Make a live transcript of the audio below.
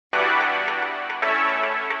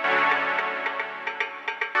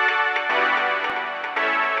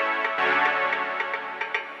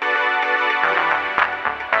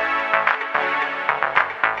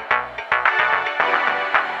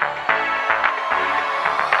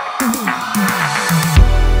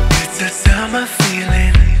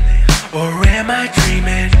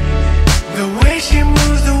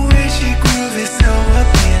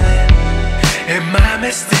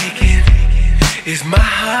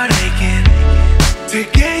heart aching to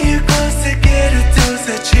get you close, to get a dose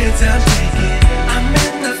of chance I'm taking. I'm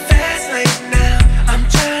in the fast lane now, I'm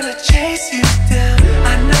trying to chase you down.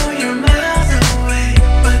 I know you're miles away,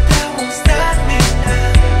 but that won't stop me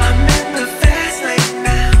now. I'm in the fast lane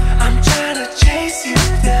now, I'm trying to chase you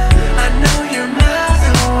down. I know you're miles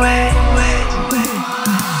away.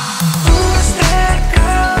 Who's that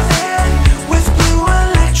girl there with blue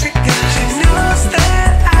electric eyes? She knows that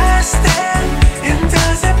I stand and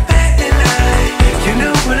doesn't bat an eye. You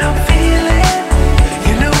know what I'm feeling,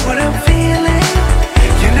 you know what I'm feeling,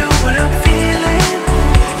 you know what I'm feeling,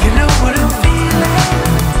 you know what I'm feeling.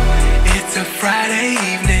 It's a Friday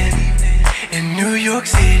evening in New York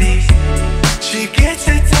City. She gets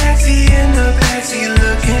a taxi in the backseat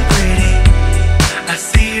looking pretty. I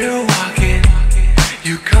see her walking,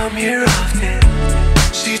 you come here often.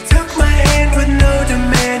 She took my hand with no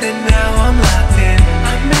demand and now I'm locked in.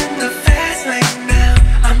 I'm in the fast lane now,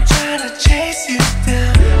 I'm trying to chase you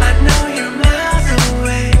down. I know you're miles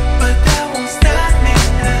away, but that won't stop me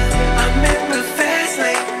now. I'm in the fast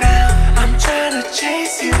lane now, I'm trying to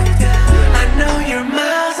chase you down. I know you're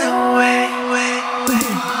miles away.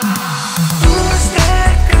 Who's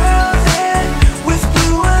that girl there with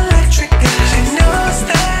blue electric eyes? She knows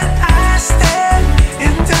that I stand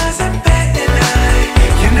and doesn't bat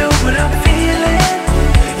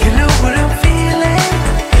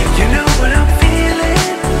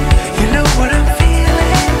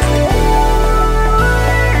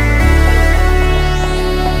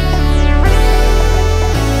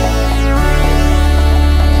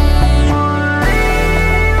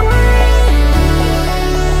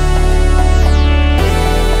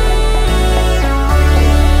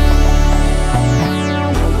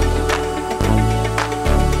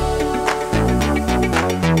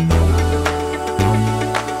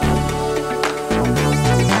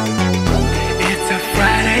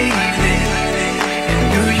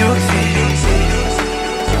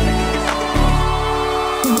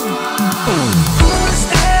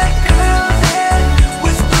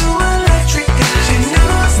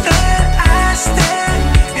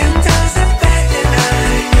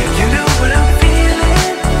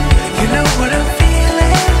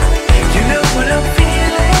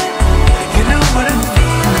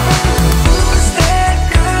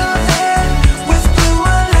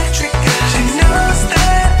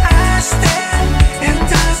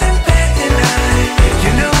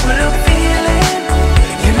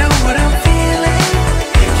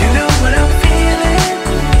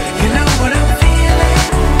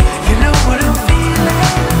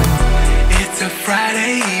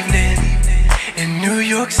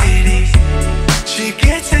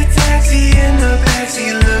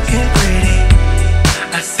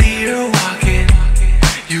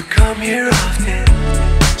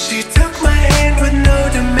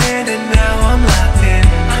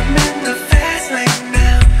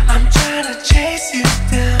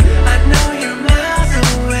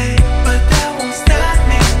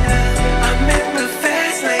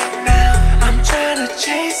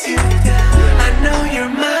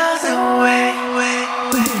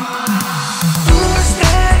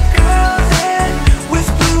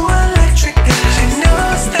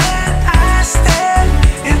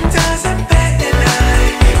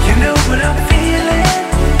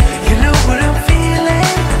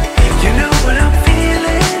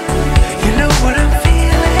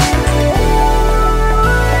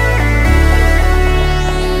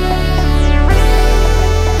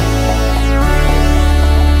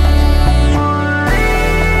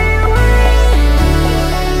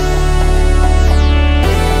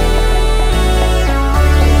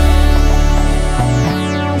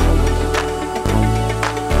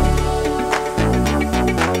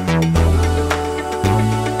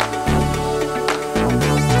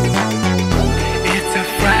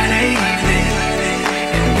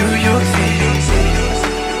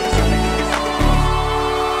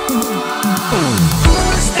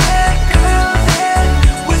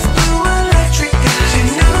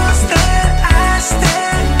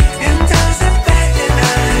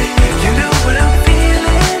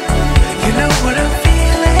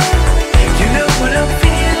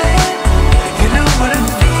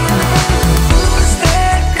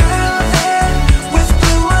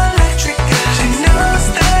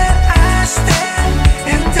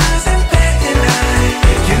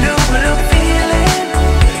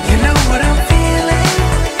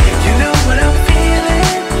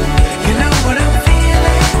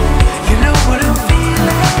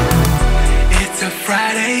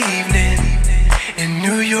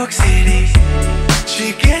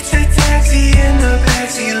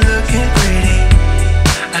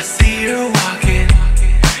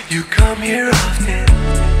come here often.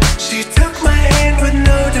 She took my hand with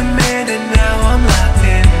no demand, and now I'm locked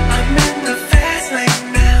in. I'm in the fast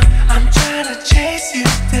lane now, I'm trying to chase you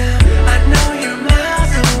down. I know you're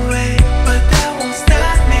miles away, but that won't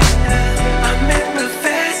stop me now. I'm in the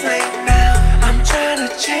fast lane now, I'm trying to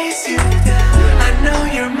chase you down. I know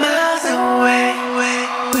you're miles away.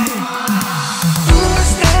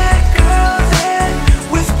 Who's that girl there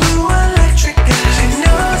with blue electric eyes? She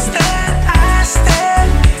knows that I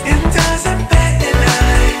stand and doesn't bat an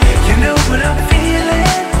eye. You know what I'm feeling,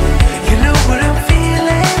 you know what I'm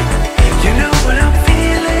feeling, you know what I'm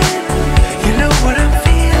feeling, you know what I'm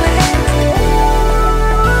feeling.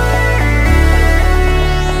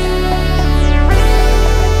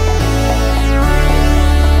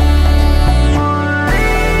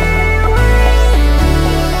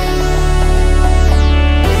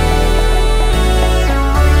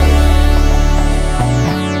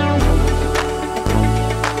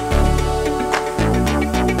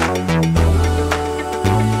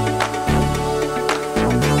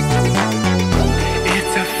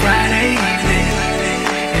 It's a Friday evening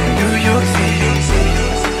in New York City.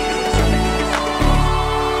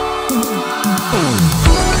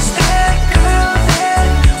 Who's that girl there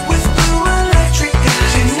with blue electric eyes?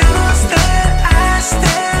 She knows that I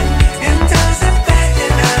stand and doesn't bat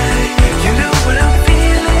an eye. You know what I'm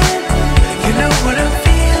feeling, you know what I'm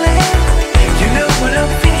feeling, you know what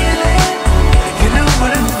I'm feeling, you know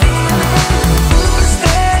what I'm feeling. Who's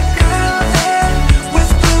that girl there with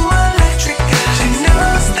blue electric eyes? She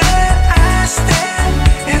knows that I stand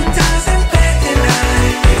and doesn't bat an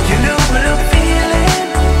eye. You know what I'm feeling,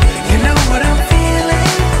 you know what I'm feeling,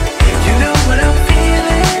 you know what I'm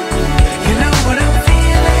feeling, you know what I'm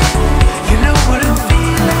feeling, you know what I'm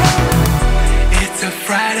feeling. It's a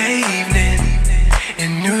Friday evening in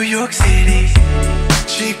New York City.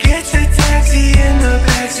 She gets a taxi in the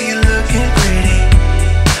backseat looking pretty.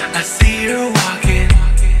 I see her walking,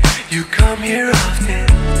 you come here often.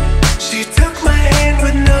 She took my hand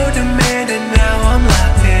with no demand, and now I'm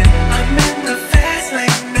locked in. I'm in the fast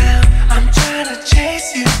lane now, I'm trying to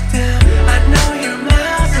chase you down. I know you're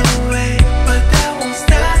miles away, but that won't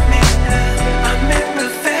stop me now. I'm in the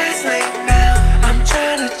fast lane now, I'm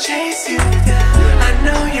trying to chase you down. I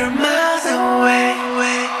know you're miles away.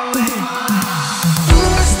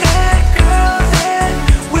 Who's that girl there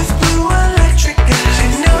with blue electric eyes? She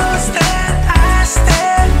knows that I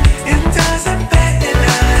stand and doesn't bat an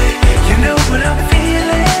eye. You know what I'm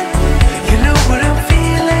feeling, you know what I'm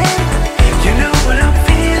feeling, you know what I'm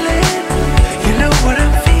feeling, you know what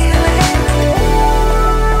I'm feeling.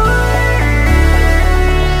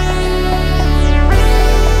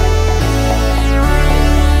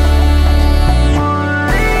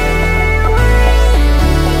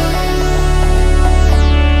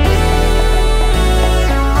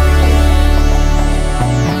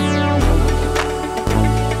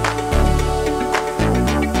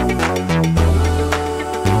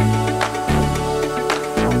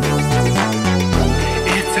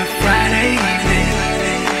 It's a Friday evening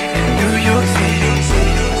in New York City.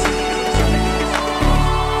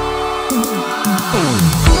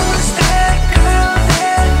 Who's that girl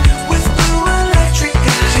there with blue electric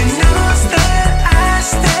eyes? She knows that I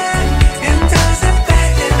stand and doesn't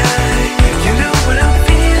bat an eye. You know what I'm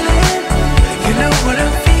feeling, you know what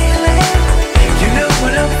I'm feeling, you know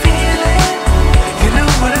what I'm feeling, you know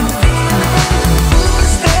what I'm feeling.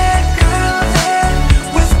 Who's that girl there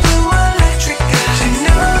with blue electric eyes? She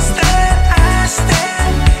knows that I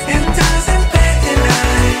stand and doesn't bat an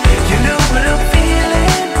eye. You know what I'm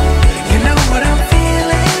feeling, you know what I'm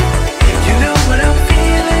feeling, you know what I'm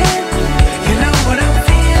feeling, you know what I'm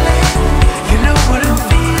feeling, you know what I'm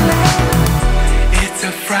feeling. It's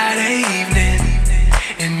a Friday evening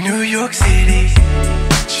in New York City.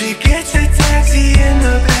 She gets a taxi in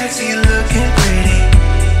the backseat looking pretty.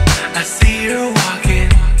 I see her walking,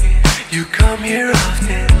 you come here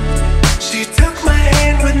often. She took my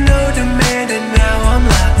hand with no demand, and now I'm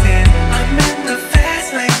locked in. I'm in the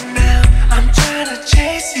fast lane now, I'm trying to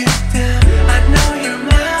chase you down. I know you're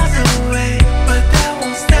miles away, but that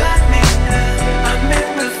won't stop me now. I'm in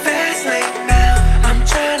the fast lane now, I'm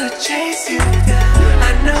trying to chase you down.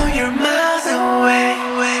 I know you're miles away.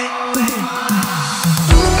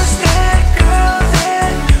 Who's that girl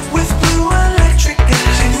there with blue electric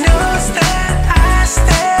eyes? She knows that I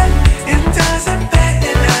stand and doesn't bat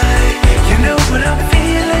an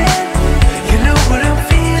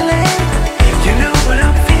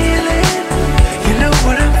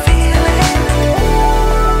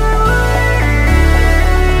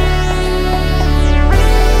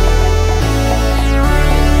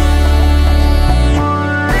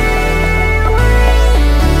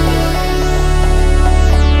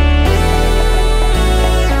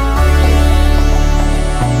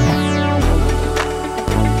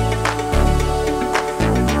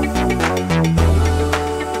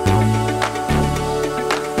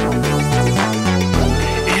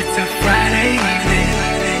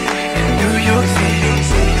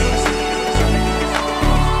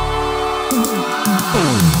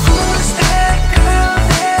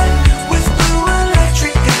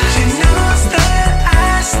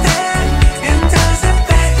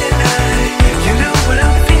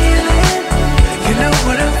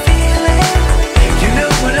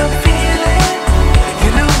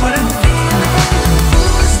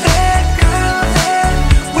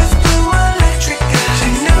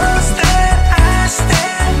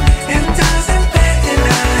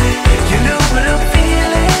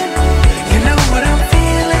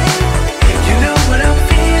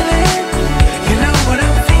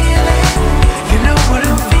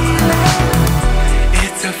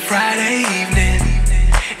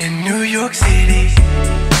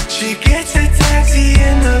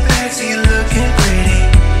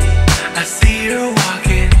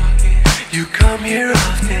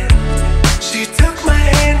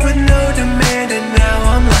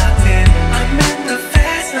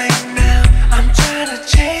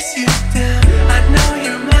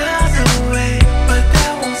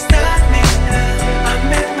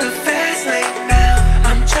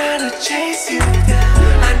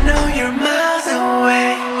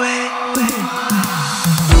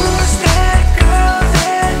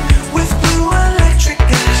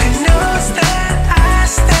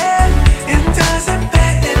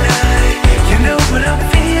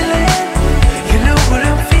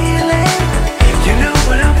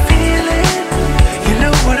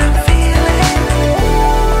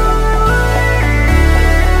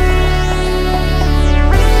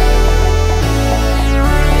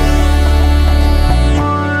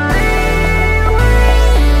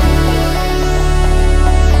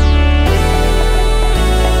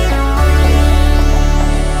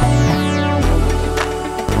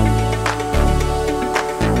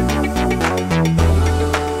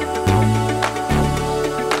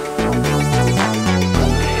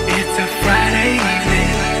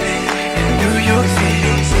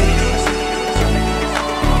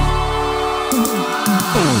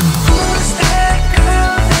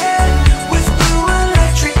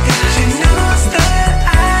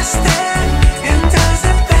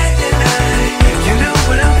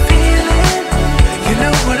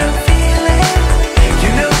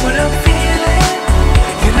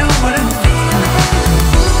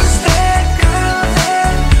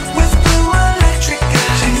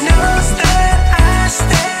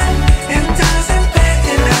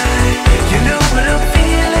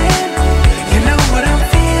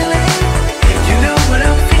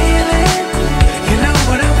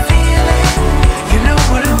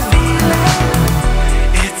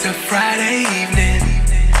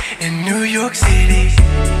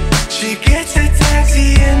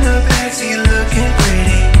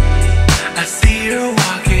see her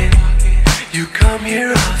walking. You come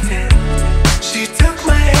here often. She took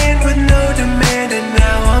my hand with no demand, and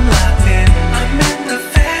now I'm locked in. I'm in the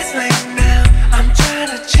fast lane now. I'm trying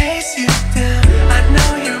to chase you down. I know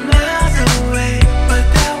you're miles away, but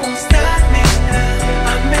that won't stop me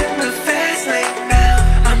now. I'm in the fast lane now.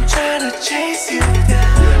 I'm trying to chase you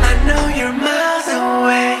down. I know you're miles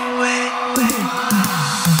away.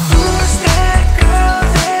 Who's that girl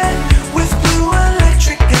there with blue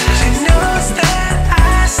electric eyes? She knows that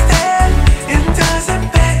I stand and doesn't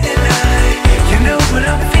bat an eye. You know what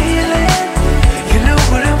I'm feeling. You know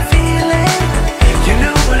what I'm feeling. You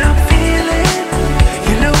know what I'm feeling.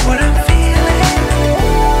 You know what I'm feeling.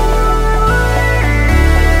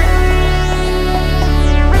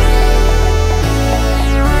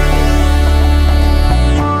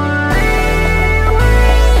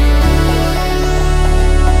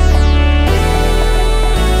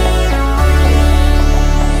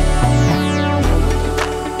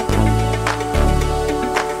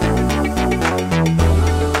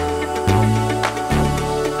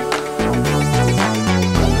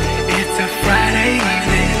 It's a Friday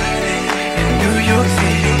evening in New York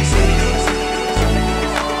City.